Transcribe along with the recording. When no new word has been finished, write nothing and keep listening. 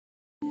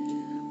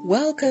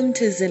Welcome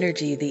to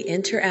Zenergy, the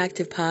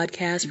interactive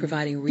podcast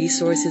providing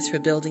resources for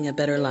building a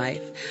better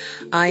life.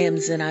 I am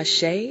Zen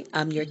Ashe.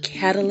 I'm your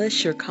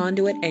catalyst, your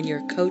conduit, and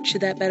your coach to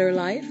that better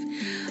life.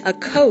 A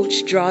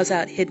coach draws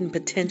out hidden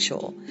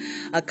potential.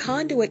 A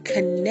conduit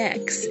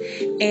connects,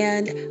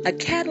 and a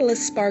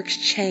catalyst sparks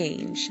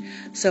change.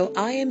 So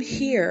I am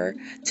here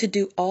to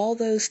do all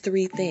those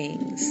three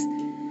things.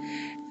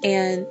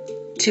 And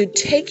to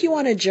take you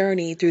on a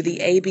journey through the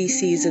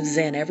ABCs of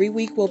Zen. Every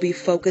week we'll be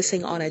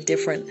focusing on a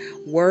different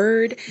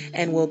word,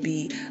 and we'll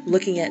be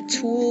looking at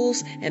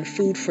tools and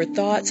food for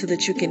thought so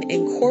that you can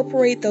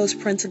incorporate those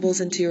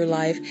principles into your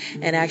life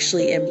and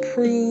actually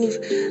improve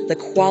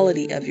the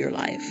quality of your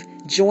life.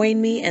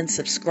 Join me and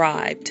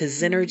subscribe to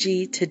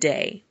Zenergy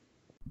today.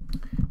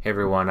 Hey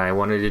everyone, I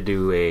wanted to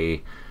do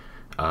a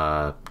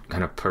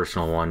kind of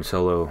personal one,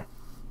 solo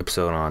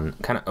episode on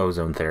kind of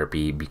ozone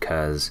therapy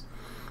because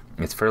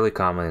it's fairly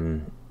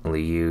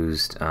commonly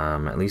used,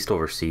 at least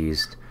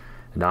overseas,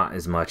 not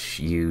as much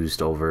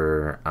used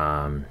over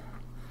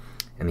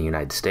in the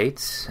United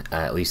States.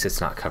 At least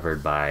it's not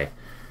covered by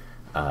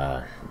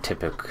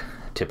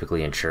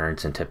typically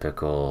insurance and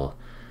typical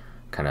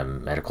kind of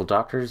medical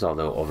doctors,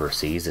 although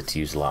overseas it's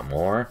used a lot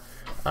more.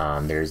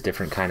 There's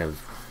different kind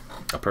of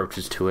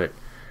approaches to it.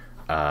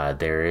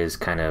 There is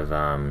kind of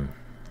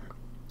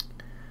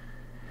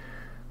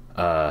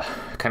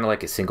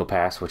like a single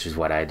pass, which is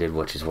what I did,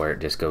 which is where it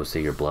just goes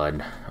through your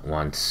blood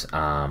once.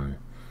 And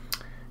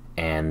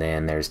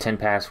then there's 10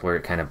 pass where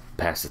it kind of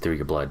passes through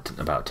your blood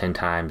about 10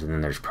 times. And then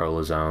there's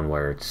Ozone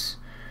where it's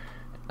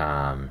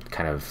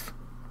kind of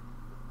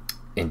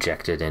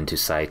injected into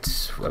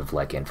sites of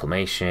like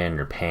inflammation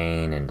or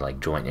pain and like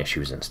joint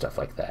issues and stuff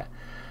like that.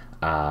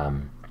 I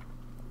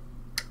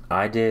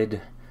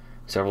did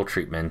several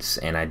treatments,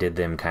 and I did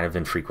them kind of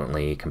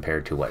infrequently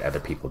compared to what other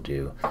people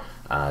do.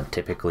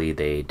 Typically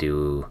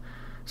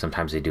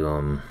sometimes they do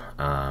them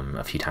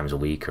a few times a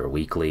week or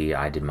weekly.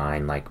 I did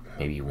mine like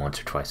maybe once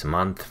or twice a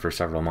month for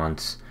several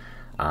months.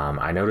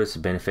 I noticed a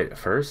benefit at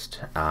first.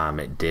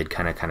 It did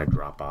kind of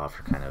drop off,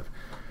 or kind of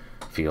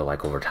feel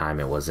like over time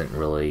it wasn't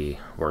really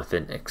worth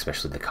it,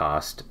 especially the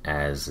cost,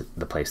 as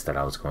the place that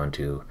I was going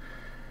to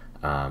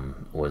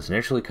was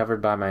initially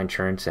covered by my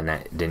insurance, and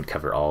that didn't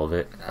cover all of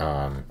it.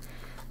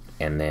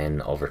 And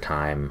then over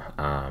time,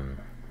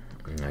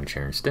 my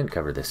insurance didn't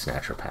cover this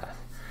naturopath.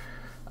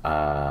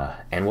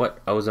 And what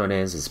ozone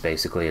is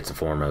basically it's a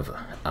form of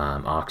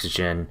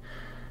oxygen.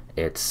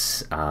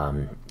 It's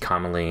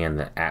commonly in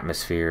the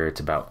atmosphere.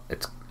 It's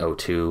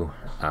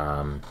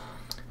O2.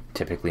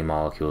 Typically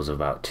molecules of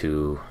about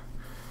 2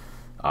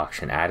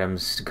 oxygen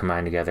atoms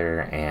combined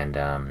together,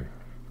 and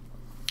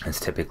it's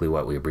typically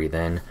what we breathe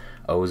in.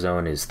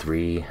 Ozone is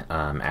 3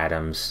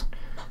 atoms,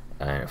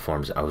 and it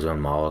forms an ozone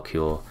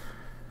molecule.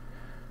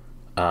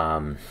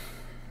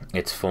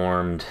 It's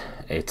formed,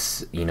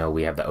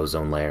 we have the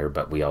ozone layer,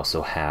 but we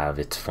also have,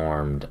 it's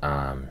formed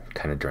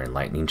kind of during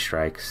lightning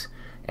strikes,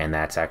 and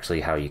that's actually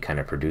how you kind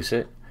of produce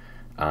it.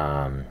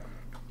 And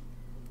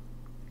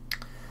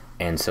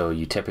so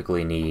you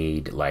typically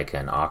need like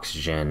an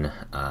oxygen,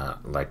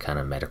 like kind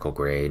of medical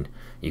grade.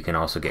 You can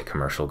also get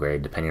commercial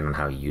grade depending on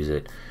how you use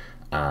it.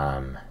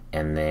 And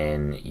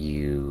then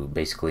you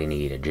basically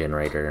need a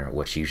generator,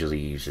 which usually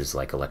uses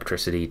like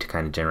electricity to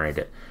kind of generate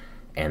it.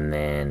 And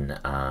then,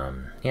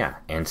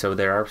 and so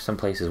there are some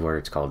places where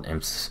it's called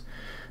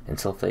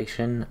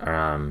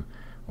insufflation,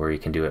 where you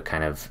can do it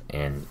kind of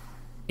in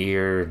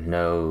ear,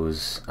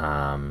 nose.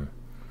 You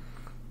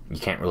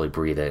can't really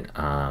breathe it,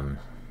 and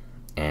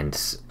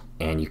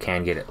you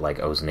can get it like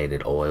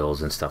ozonated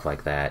oils and stuff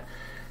like that,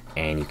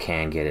 and you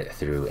can get it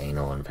through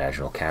anal and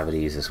vaginal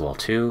cavities as well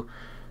too.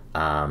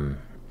 I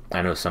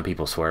know some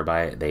people swear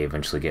by it. They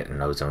eventually get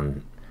an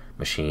ozone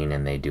machine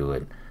and they do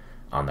it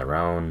on their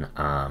own.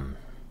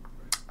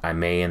 I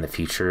may in the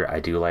future. I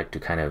do like to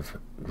kind of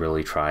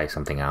really try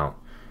something out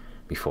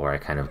before I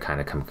kind of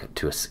come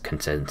to a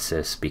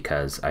consensus,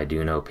 because I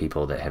do know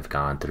people that have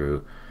gone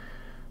through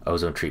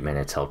ozone treatment.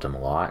 It's helped them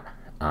a lot.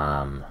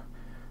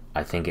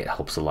 I think it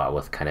helps a lot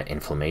with kind of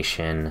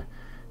inflammation.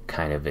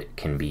 Kind of, it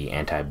can be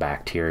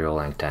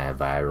antibacterial,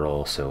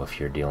 antiviral. So if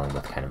you're dealing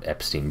with kind of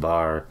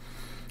Epstein-Barr,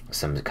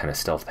 some kind of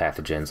stealth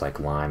pathogens like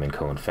Lyme and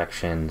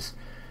co-infections,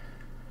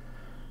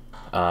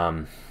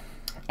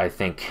 I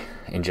think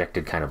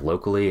injected kind of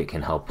locally, it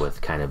can help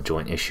with kind of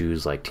joint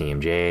issues like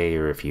TMJ,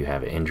 or if you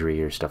have an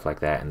injury or stuff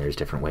like that, and there's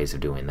different ways of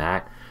doing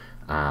that.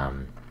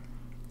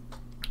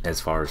 As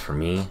far as for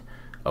me,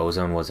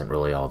 ozone wasn't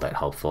really all that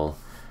helpful.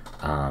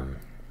 I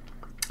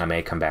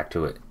may come back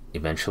to it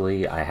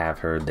eventually. I have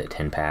heard that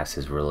 10 pass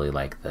is really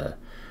like the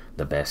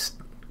best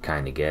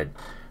kind to get,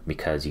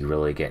 because you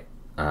really get,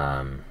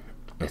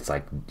 it's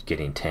like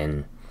getting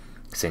 10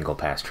 single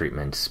pass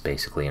treatments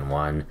basically in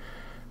one.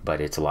 But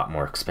it's a lot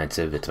more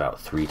expensive. It's about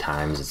 3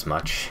 times as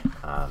much.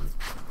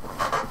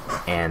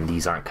 And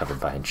these aren't covered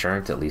by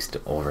insurance, at least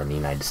over in the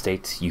United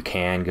States. You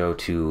can go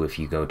to, if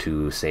you go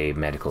to, say,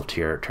 medical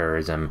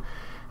tourism,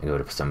 and go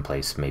to some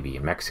place maybe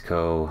in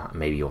Mexico,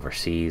 maybe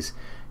overseas,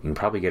 you can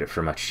probably get it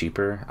for much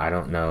cheaper. I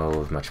don't know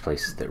of much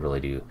places that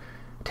really do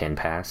tin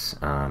pass.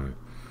 And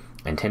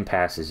tin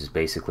pass is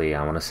basically,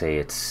 I want to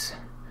say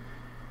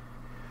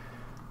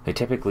they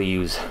typically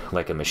use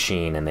like a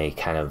machine, and they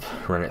kind of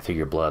run it through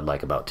your blood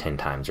like about 10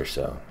 times or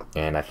so.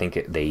 And I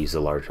think they use a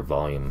larger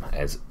volume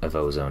of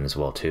ozone as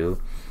well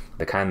too.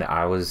 The kind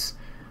that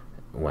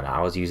when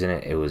I was using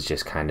it, it was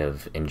just kind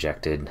of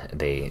injected.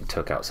 They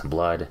took out some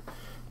blood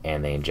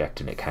and they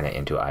injected it kind of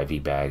into an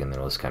IV bag, and then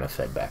it was kind of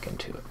fed back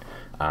into it,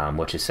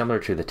 which is similar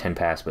to the tin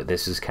pass, but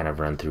this is kind of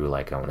run through,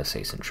 like, I want to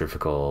say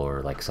centrifugal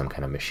or like some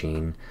kind of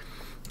machine.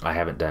 I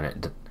haven't done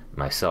it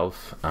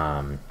myself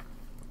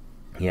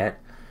yet.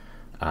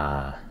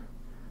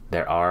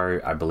 There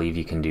are, I believe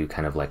you can do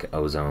kind of like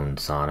ozone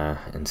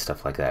sauna and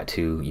stuff like that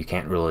too. You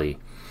can't really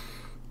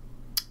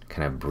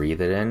kind of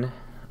breathe it in,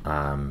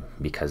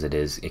 because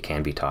it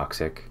can be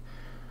toxic.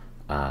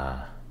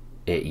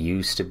 It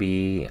used to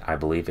be, I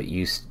believe it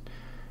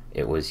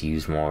was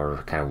used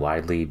more kind of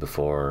widely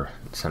before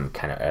some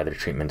kind of other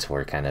treatments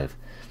were kind of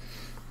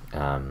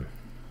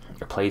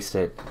replaced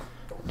it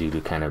due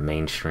to kind of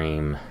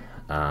mainstream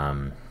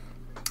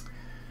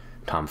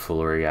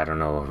tomfoolery. I don't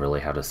know really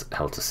how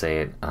to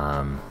say it.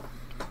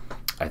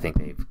 I think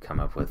they've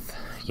come up with,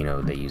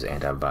 they use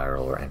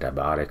antiviral or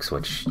antibiotics,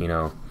 which,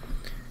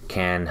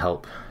 can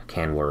help,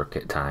 can work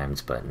at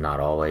times, but not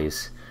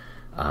always.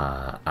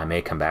 I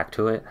may come back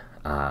to it.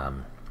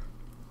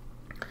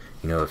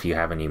 If you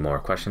have any more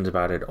questions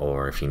about it,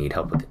 or if you need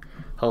help with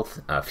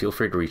health, feel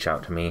free to reach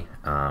out to me.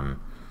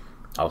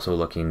 Also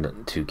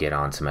looking to get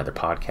on some other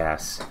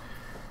podcasts,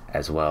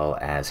 as well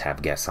as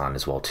have guests on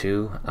as well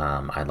too.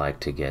 I'd like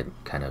to get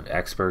kind of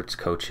experts,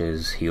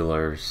 coaches,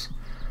 healers,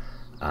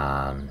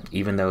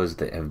 even those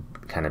that have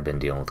kind of been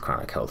dealing with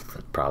chronic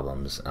health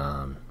problems.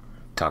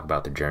 Talk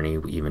about the journey.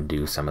 We even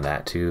do some of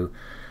that too.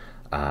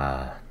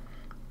 I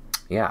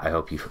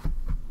hope you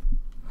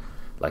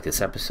like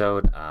this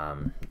episode.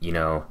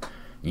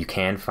 You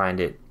can find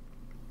it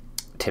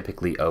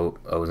typically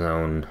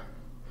ozone.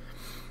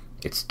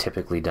 It's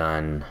typically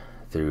done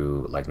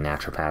through like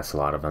naturopaths. A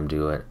lot of them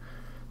do it.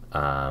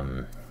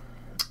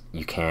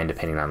 You can,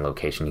 depending on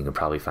location, you can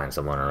probably find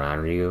someone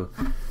around you.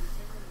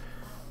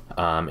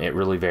 It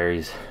really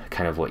varies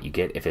kind of what you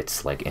get. If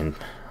it's like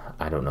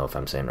I don't know if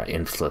I'm saying right,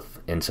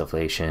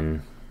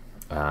 insufflation,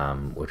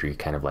 which are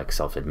kind of like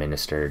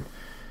self-administered.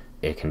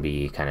 It can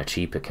be kind of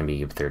cheap. It can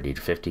be 30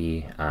 to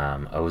 50.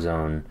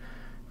 Ozone,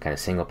 kind of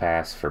single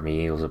pass, for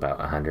me it was about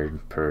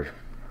 100 per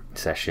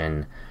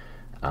session.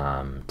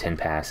 10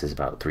 pass is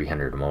about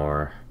 300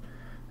 more.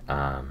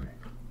 And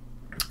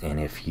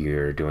if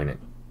you're doing it,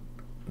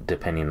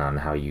 depending on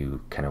how you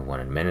kind of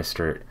want to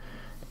administer it,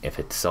 if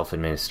it's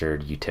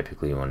self-administered, you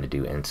typically want to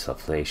do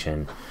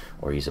insufflation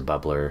or use a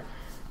bubbler.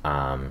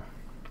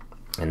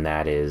 And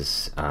that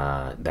is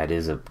a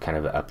kind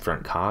of an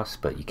upfront cost,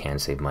 but you can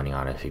save money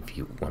on it if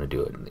you want to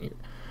do it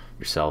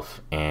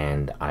yourself.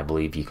 And I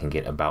believe you can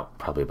get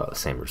probably about the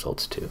same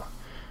results too.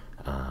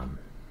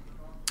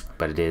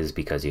 But it is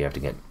because you have to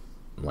get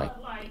like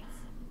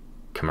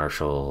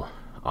commercial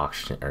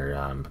oxygen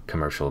or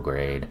commercial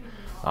grade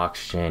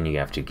oxygen. You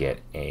have to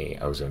get a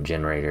ozone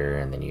generator,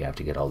 and then you have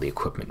to get all the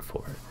equipment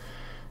for it.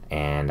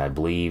 And I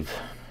believe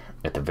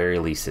at the very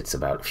least it's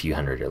about a few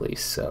hundred at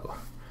least. So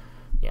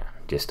yeah,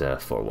 just a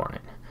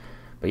forewarning.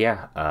 But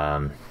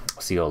yeah,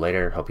 see you all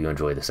later. Hope you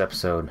enjoy this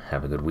episode.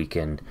 Have a good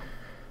weekend,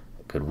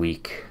 good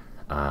week.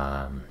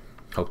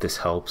 Hope this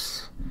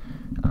helps.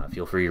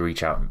 Feel free to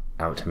reach out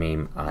to me.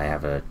 I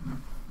have a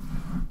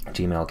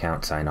Gmail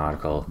account,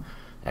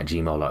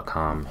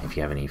 psynautical@gmail.com. If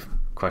you have any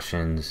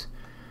questions,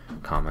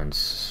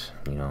 comments,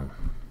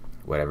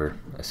 whatever,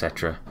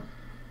 etc.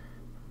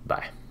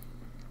 Bye.